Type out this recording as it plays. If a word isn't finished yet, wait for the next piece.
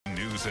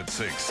News at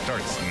 6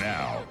 starts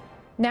now.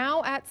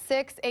 Now at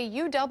 6, a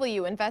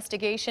UW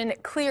investigation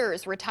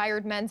clears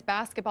retired men's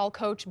basketball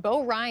coach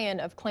Bo Ryan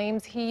of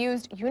claims he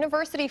used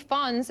university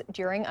funds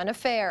during an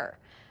affair.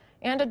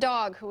 And a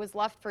dog who was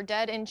left for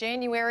dead in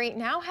January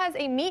now has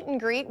a meet and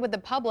greet with the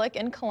public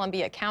in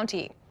Columbia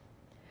County.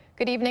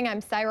 Good evening, I'm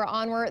Syra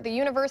Onwer. The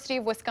University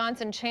of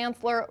Wisconsin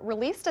Chancellor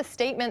released a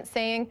statement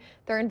saying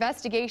their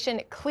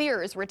investigation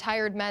clears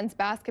retired men's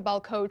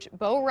basketball coach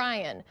Bo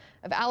Ryan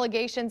of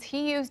allegations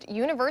he used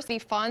university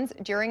funds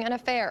during an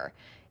affair.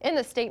 In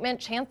the statement,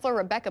 Chancellor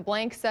Rebecca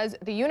Blank says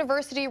the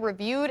university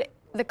reviewed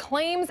the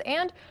claims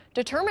and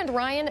determined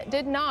Ryan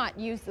did not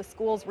use the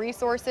school's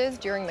resources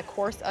during the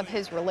course of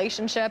his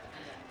relationship.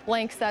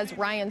 Blank says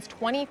Ryan's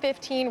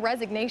 2015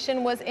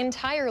 resignation was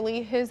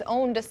entirely his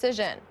own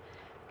decision.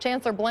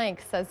 Chancellor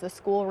Blank says the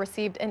school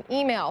received an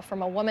email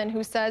from a woman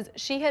who says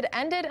she had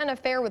ended an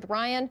affair with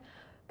Ryan.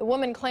 The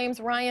woman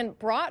claims Ryan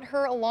brought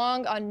her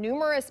along on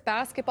numerous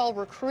basketball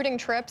recruiting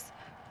trips.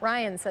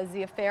 Ryan says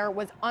the affair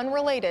was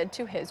unrelated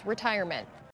to his retirement.